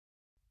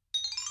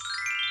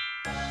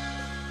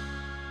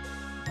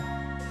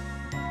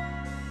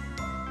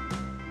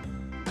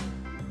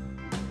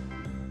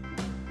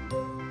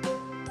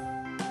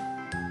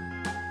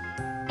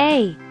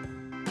A.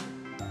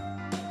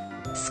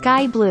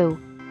 Sky blue.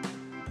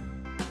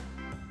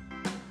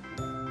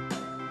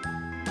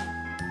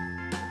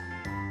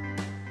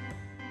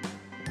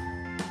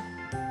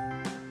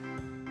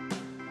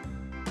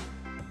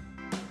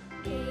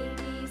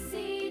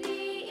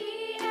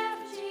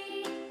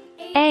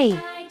 A.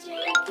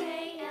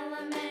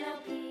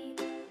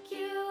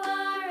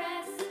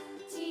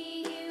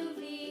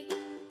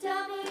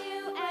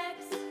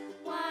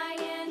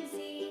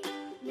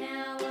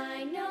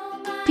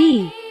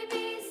 B.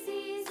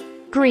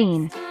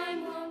 Green.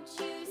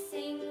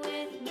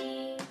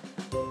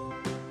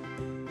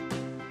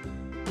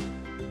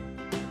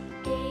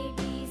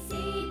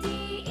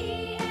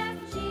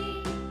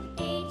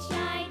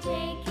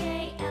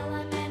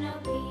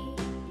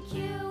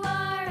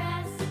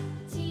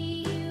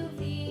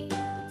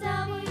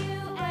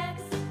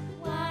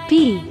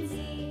 B.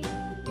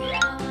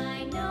 Now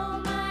I know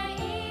my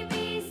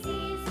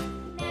ABCs.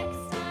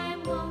 Next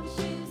time, won't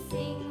you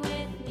sing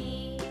with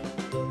me?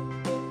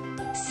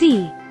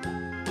 C.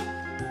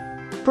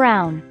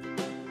 Brown.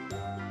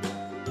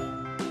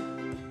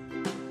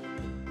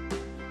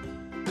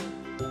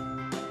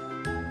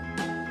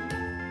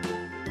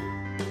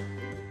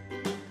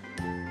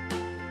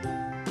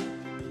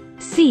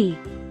 C.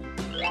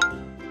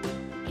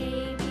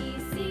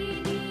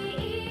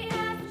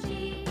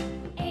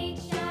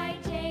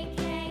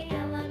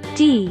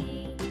 D.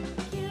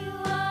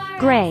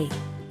 Gray.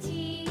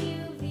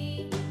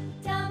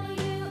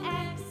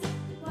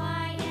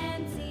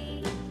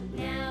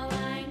 Now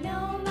I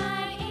know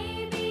my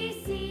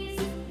ABCs.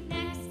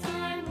 Next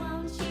time,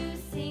 won't you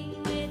sing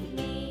with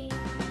me?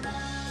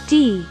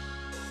 D.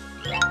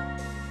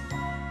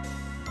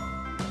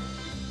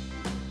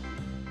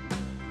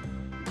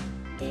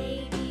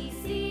 A B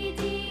C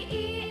D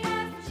E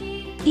F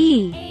G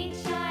E.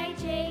 H I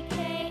J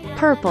K L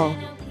Purple. M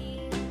N O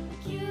P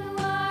Q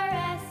R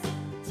S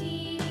T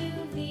U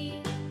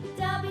V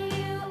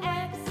W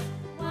X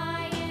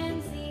Y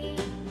and Z.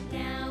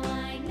 Now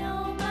I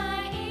know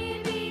my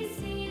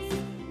ABCs.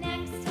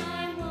 Next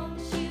time, won't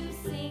you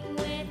sing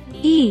with me?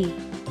 E.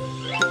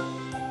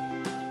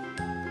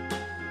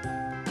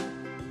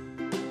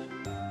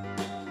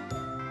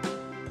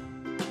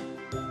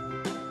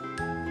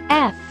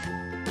 F.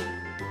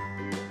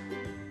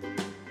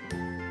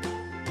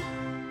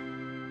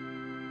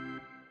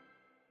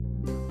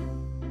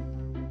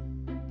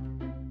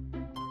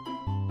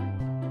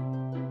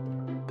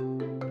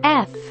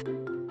 F.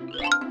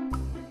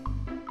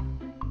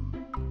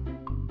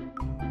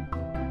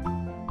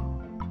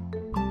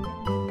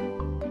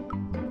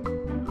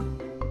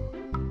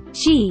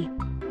 G.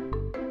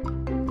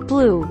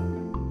 Blue.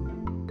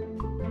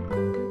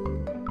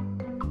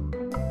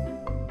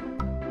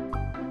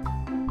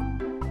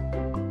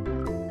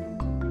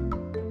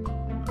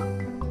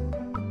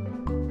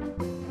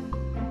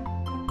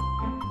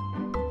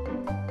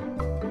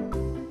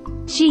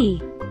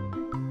 G.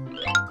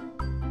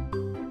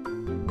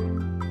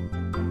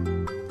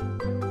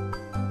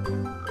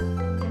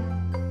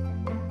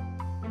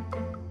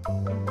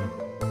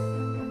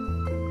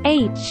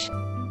 H.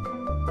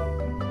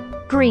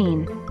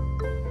 Green.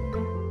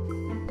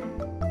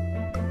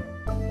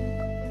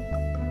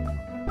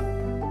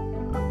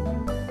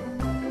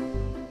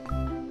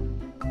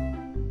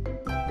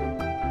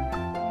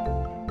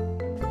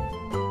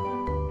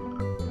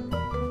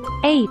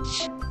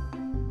 H.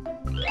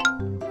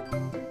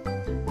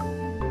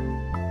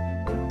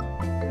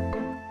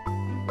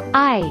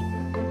 I.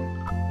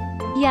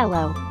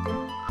 Yellow.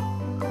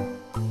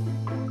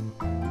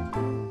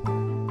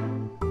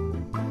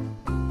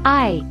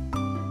 I.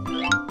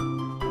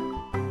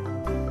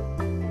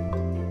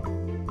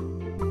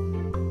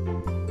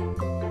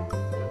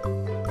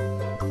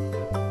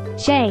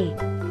 J.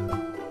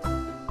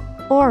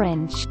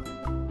 Orange.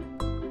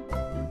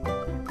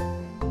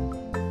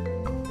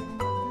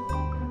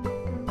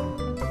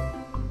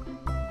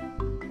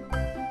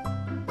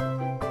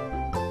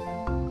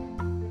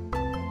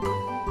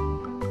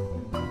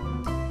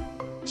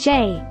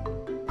 J.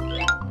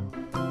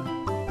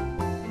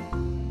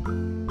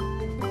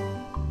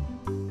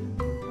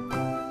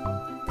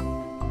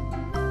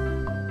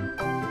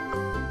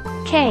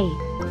 K.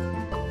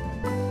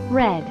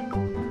 Red.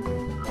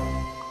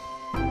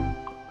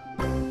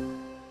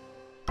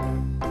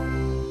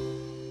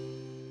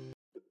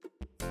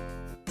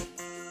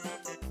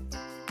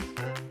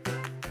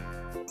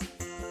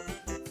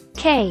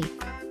 K.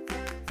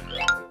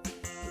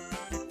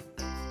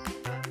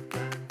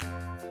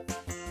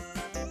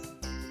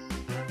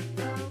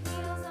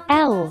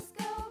 L.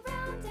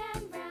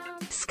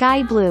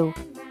 Sky blue.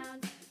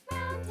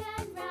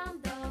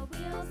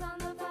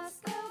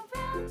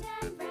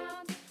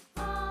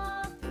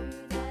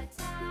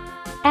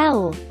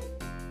 L.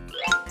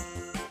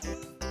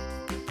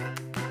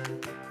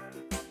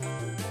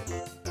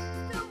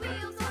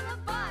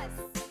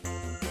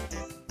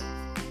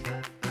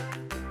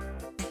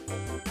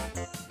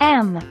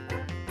 M.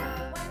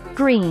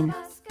 Green.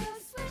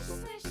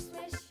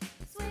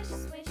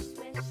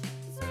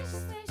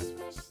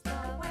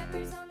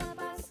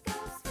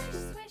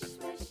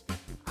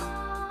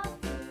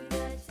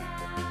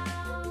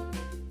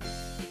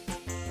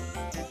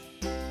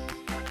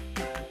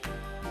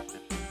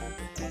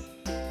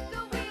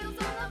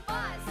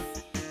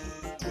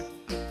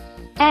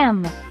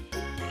 M.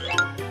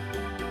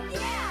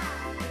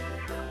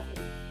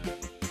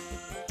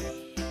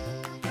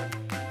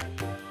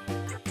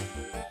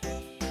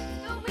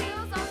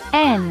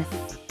 N.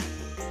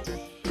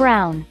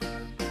 Brown.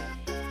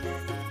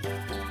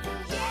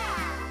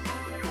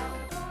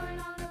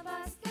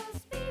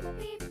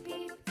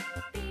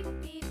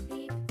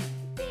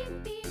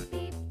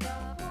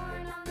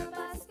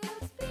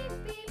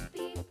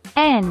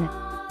 N.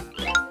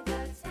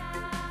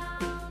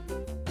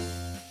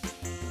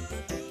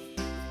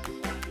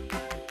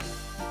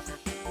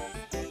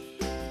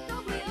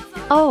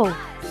 O.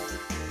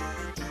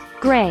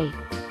 Gray.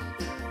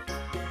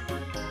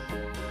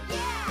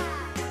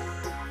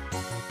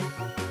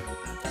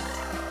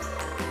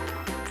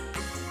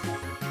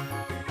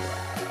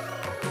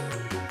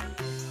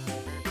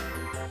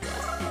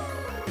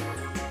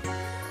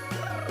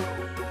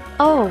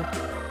 O.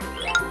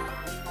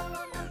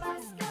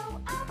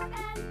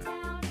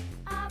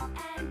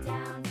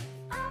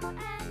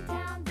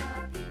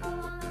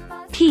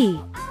 P.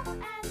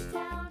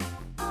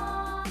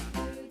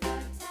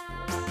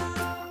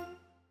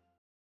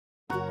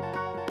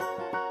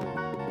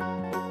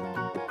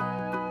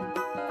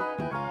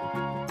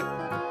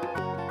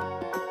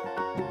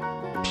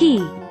 P.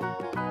 Do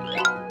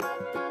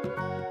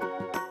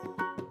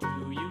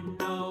you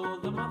know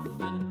the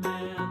Muffin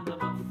Man, the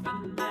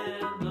Muffin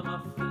Man, the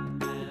Muffin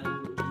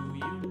Man? Do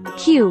you know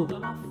Q. the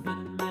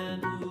Muffin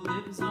Man who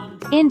lives on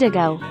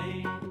Indigo. Drury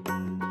Lane?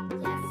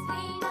 Yes,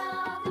 we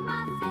know the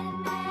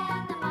Muffin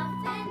Man, the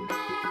Muffin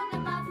Man, the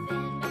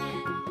Muffin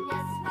Man.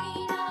 Yes, we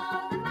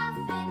know the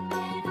Muffin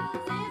Man who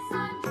lives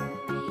on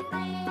Drury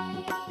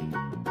Lane.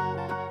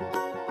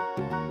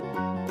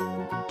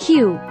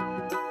 Q.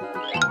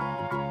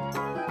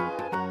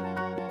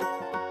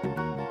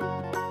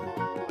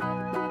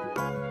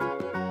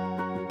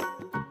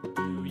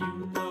 Do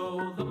you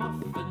know the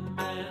Muffin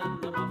Man,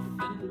 the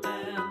Muffin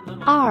Man, the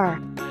Muffin R.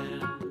 Man? Do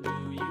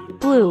you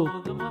Blue.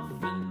 know the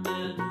Muffin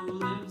Man who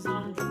lives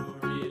on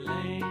Drury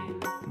Lane?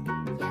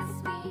 Yes,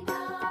 we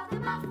know the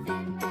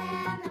Muffin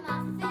Man, the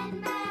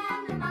Muffin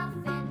Man, the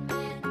Muffin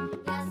Man.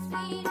 Yes,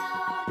 we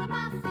know the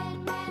Muffin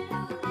Man who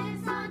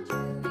lives on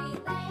Drury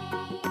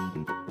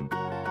Lane.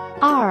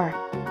 R.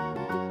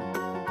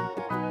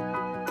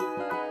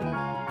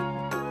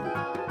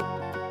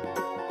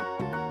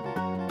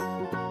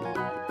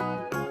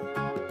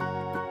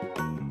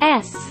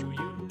 S. Do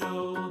you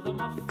know the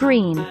Muffin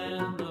Green.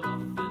 Man, the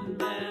Muffin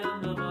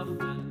Man, the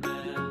Muffin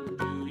Man?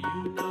 Do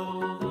you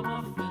know the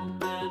Muffin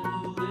Man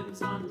who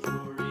lives on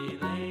Drury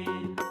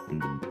Lane?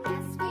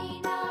 Yes,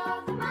 we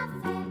know the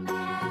Muffin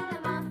Man, the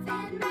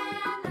Muffin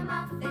Man, the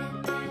Muffin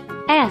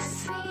Man. S.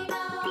 We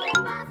know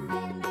the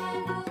Muffin Man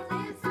who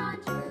lives on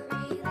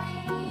Drury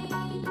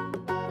Lane.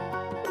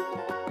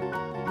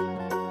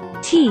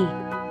 T.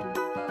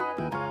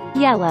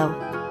 Yellow.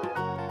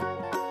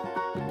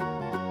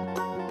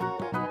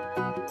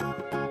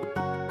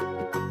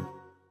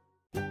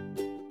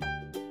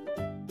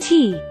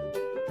 T.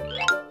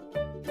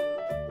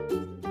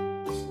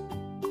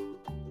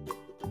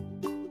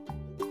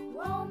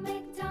 Old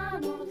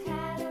MacDonald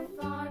had a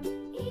farm,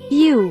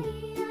 U.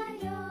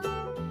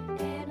 E-I-E-I-O,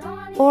 and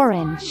on his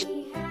Orange. farm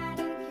he had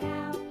a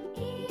cow,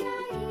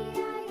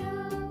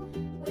 E-I-E-I-O,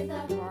 with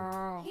a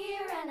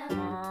here and a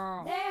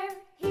there,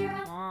 here a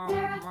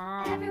there a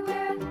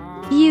everywhere.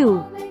 U.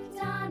 Old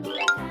MacDonald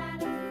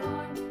had a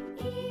farm,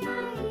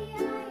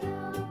 E-I-E-I-O.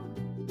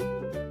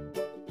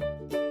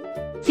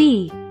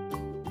 V.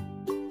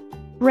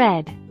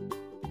 Red.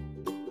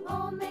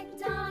 Old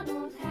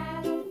MacDonald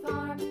had a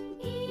farm,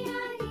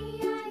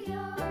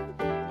 E-I-E-I-O,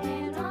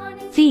 and on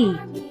his V.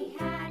 farm he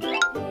had a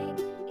pig,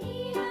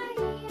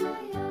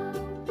 E-I-E-I-O,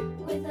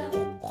 with a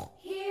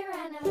here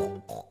and a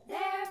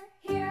there,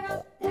 here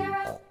a there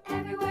a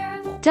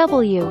everywhere.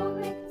 W. Old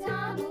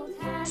MacDonald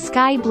had a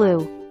Sky blue.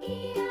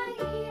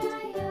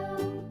 E-I-E-I-O.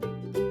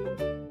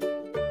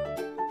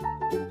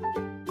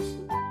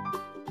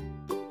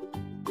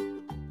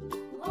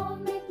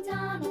 Old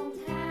MacDonald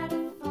had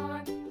a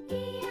farm,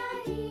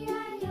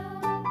 E-I-E-I-O,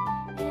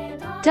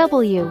 and on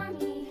W. his farm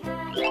he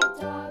had a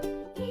dog,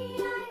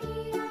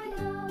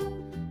 E-I-E-I-O,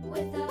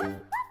 with a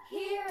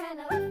here and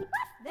a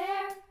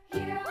there,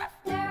 here a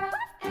there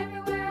a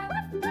everywhere.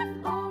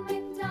 Old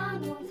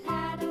MacDonald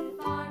had a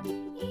farm,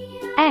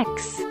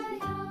 X.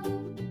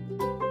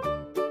 E-I-E-I-O.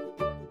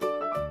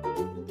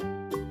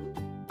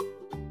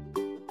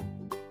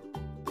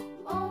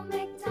 Old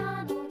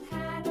MacDonald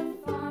had a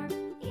farm,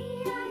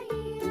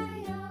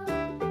 E-I-E-I-O,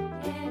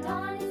 and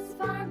on his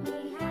farm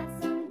he had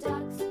some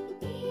ducks,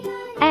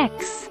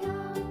 X.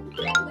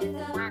 E-I-E-I-O, with a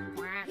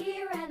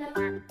here and a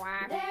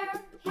there,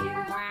 here a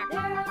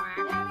there a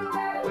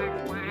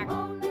everywhere.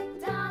 Old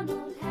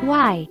MacDonald had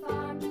Y. a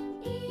farm,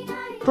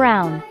 E-I-E-I-O.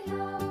 Brown.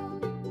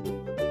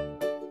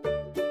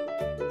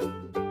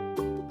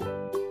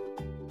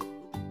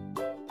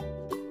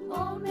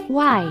 Old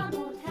Y.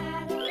 MacDonald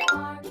had a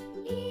farm,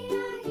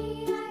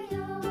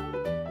 E-I-E-I-O,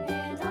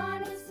 and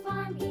on his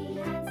farm he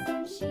had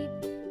some sheep,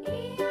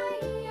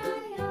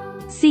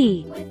 E-I-E-I-O,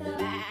 C. with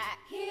a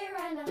here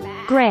and a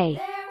Gray.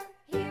 there,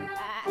 here a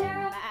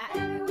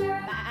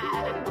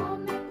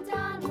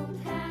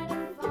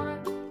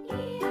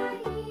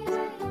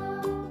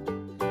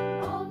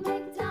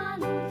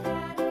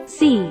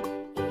C.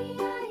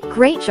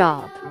 Great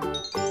job!